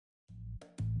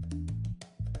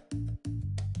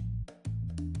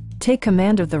Take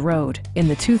command of the road in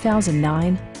the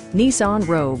 2009 Nissan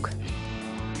Rogue.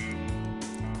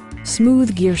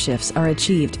 Smooth gear shifts are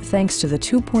achieved thanks to the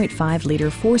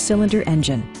 2.5-liter four-cylinder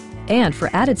engine. And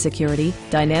for added security,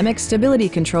 dynamic stability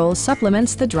control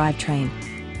supplements the drivetrain.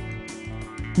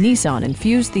 Nissan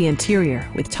infused the interior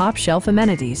with top-shelf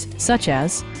amenities such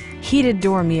as heated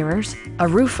door mirrors, a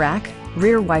roof rack,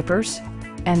 rear wipers,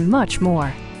 and much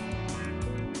more.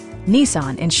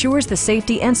 Nissan ensures the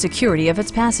safety and security of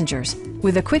its passengers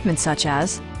with equipment such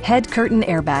as head curtain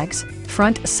airbags,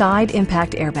 front side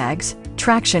impact airbags,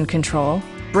 traction control,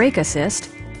 brake assist,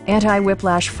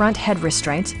 anti-whiplash front head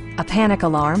restraints, a panic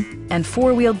alarm, and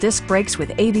four-wheel disc brakes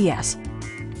with ABS.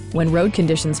 When road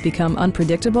conditions become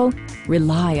unpredictable,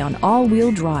 rely on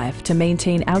all-wheel drive to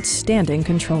maintain outstanding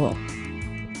control.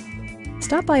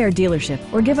 Stop by our dealership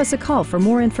or give us a call for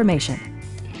more information.